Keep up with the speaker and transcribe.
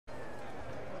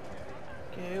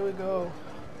Here we go.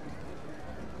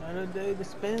 Another day to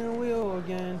spin the wheel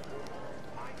again.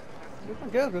 Looking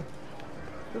good.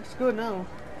 Looks good now.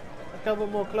 A couple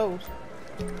more clothes.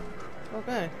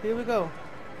 Okay, here we go.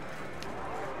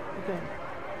 Okay.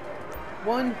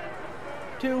 1,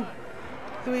 2,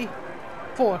 3,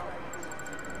 4.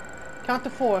 Count to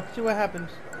 4. See what happens.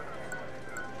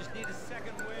 Just need a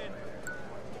second win.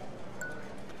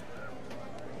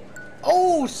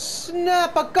 Oh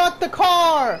snap! I got the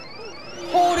car.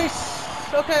 Holy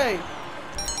okay.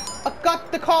 I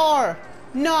got the car.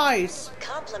 Nice.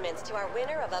 Compliments to our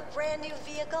winner of a brand new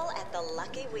vehicle at the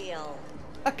Lucky Wheel.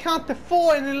 I count to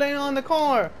 4 and then lay on the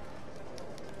car.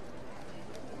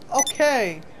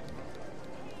 Okay.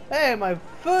 Hey, my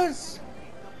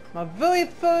very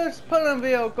first pulling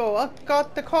vehicle. I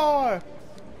got the car.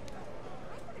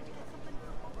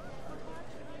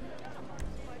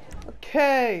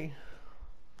 Okay.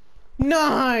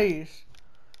 Nice.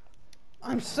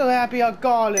 I'm so happy I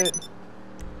got it.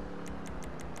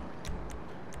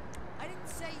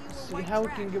 Let's see how we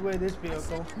can get rid of this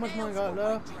vehicle. How much money I got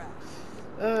left?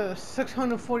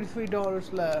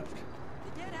 $643 left.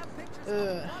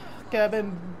 Okay, I've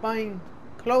been buying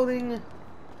clothing,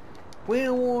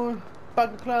 Wheel War,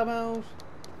 back to Clubhouse.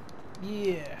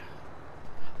 Yeah.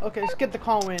 Okay, let's get the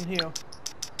car in here.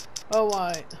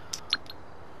 Alright.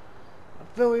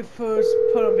 Very first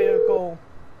pulling vehicle.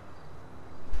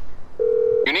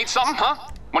 You need something, huh?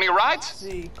 One of your rides?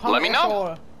 See, let me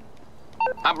know.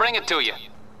 I'll bring it to you.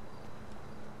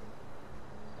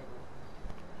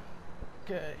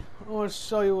 Okay, I want to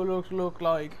show you what it look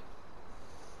like.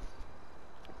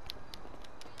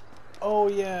 Oh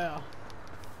yeah.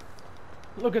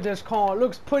 Look at this car. It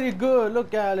looks pretty good.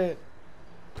 Look at it.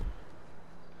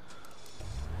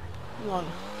 Hang on.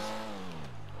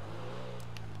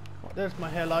 Oh, there's my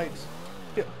headlights.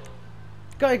 Yeah.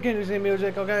 Gotta get into the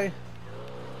music, okay?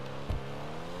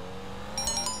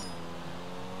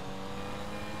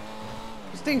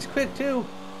 This thing's quick too.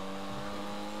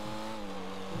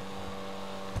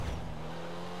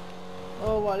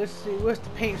 Oh, well, let's see. Where's the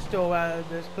paint store out of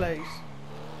this place?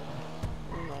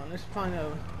 Hold on, let's find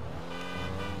out.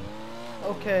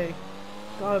 Okay,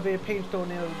 gotta be a paint store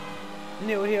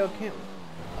near here.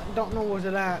 I don't know where's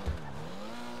it at.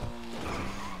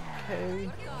 Okay.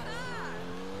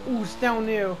 Ooh, it's down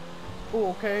there. Ooh,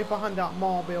 okay, behind that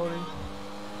mall building.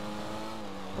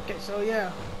 Okay, so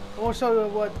yeah, I'll show you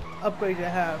what upgrades I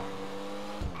have.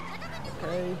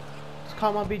 Okay, this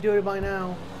car might be dirty by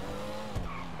now.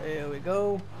 There we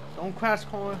go. Don't crash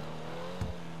car.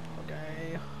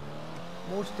 Okay.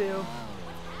 More still.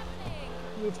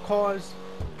 Move cars.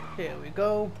 Here we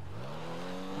go.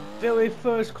 Very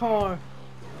first car.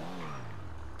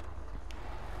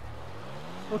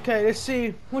 Okay, let's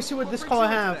see. Let's see what this car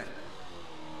have.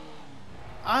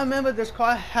 I remember this car.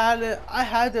 I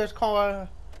had this car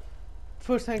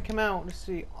first time it came out. Let's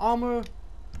see. Armor.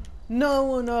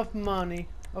 No enough money.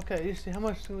 Okay, let's see. How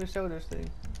much can we sell this thing?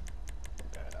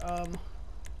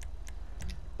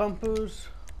 Bumpers.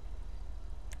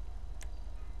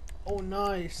 Oh,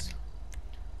 nice.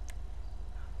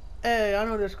 Hey, I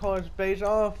know this car is based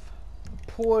off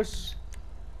Porsche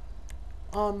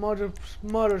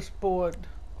Motorsport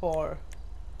car.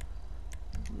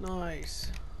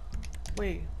 Nice.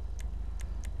 Wait.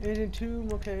 Engine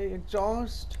tube, okay.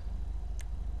 Exhaust.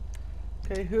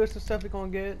 Okay, here's the stuff we're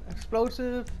gonna get.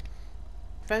 Explosive.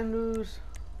 Fenders.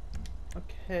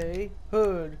 Okay,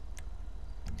 hood.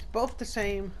 It's both the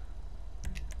same.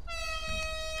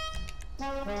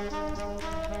 Okay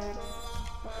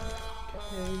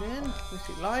then, let's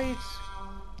see, lights.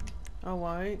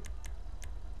 Alright.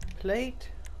 Plate.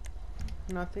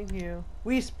 Nothing here.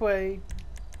 We spray.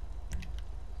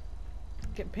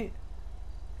 Get paint.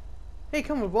 Hey,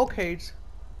 come with roll cage.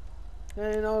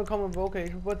 Hey, no, come with roll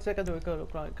cage. What's secondary gonna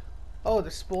look like? Oh,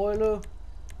 the spoiler.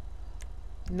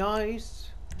 Nice.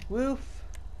 Roof.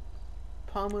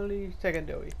 Primarily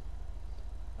secondary.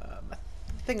 I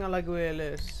think I like where it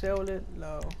is. Sell it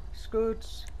low.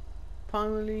 Skirts.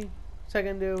 Primarily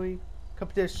secondary.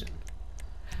 Competition.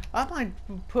 I might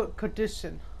put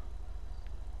condition.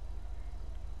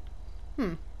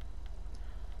 Well,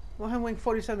 I'm waiting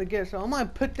 47 to get, so I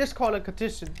might put this car in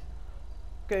condition.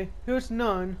 Okay, here's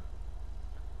none.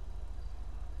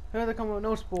 Here they come with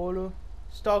no spoiler.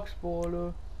 Stock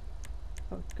spoiler.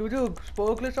 Can we do a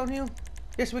spoiler glitch on here?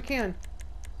 Yes, we can.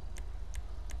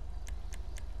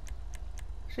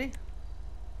 See?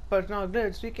 But it's not a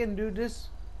glitch. We can do this.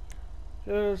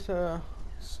 There's a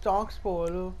stock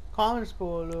spoiler, common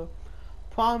spoiler,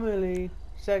 primarily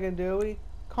secondary,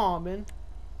 common,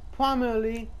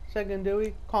 primarily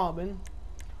secondary, common.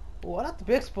 Oh, I like the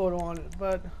big spoiler on it,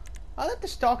 but I like the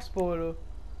stock spoiler.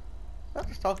 I like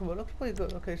the stock spoiler. Looks pretty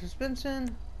good. Okay,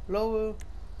 suspension, lower,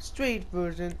 straight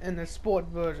version, and the sport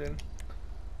version.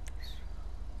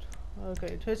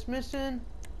 Okay, transmission.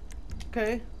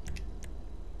 Okay.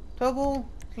 Turbo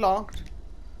locked.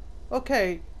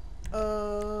 Okay.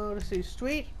 Let's see.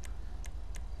 Street.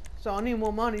 So I need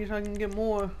more money so I can get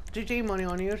more GG money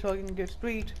on here so I can get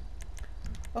street.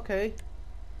 Okay.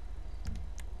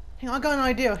 Hang on, I got an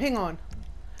idea. Hang on.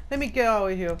 Let me get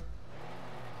out of here.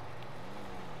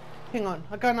 Hang on,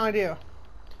 I got an idea.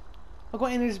 I'll go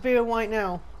in this video right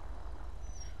now.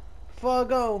 Before I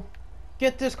go,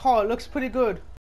 get this car. It looks pretty good.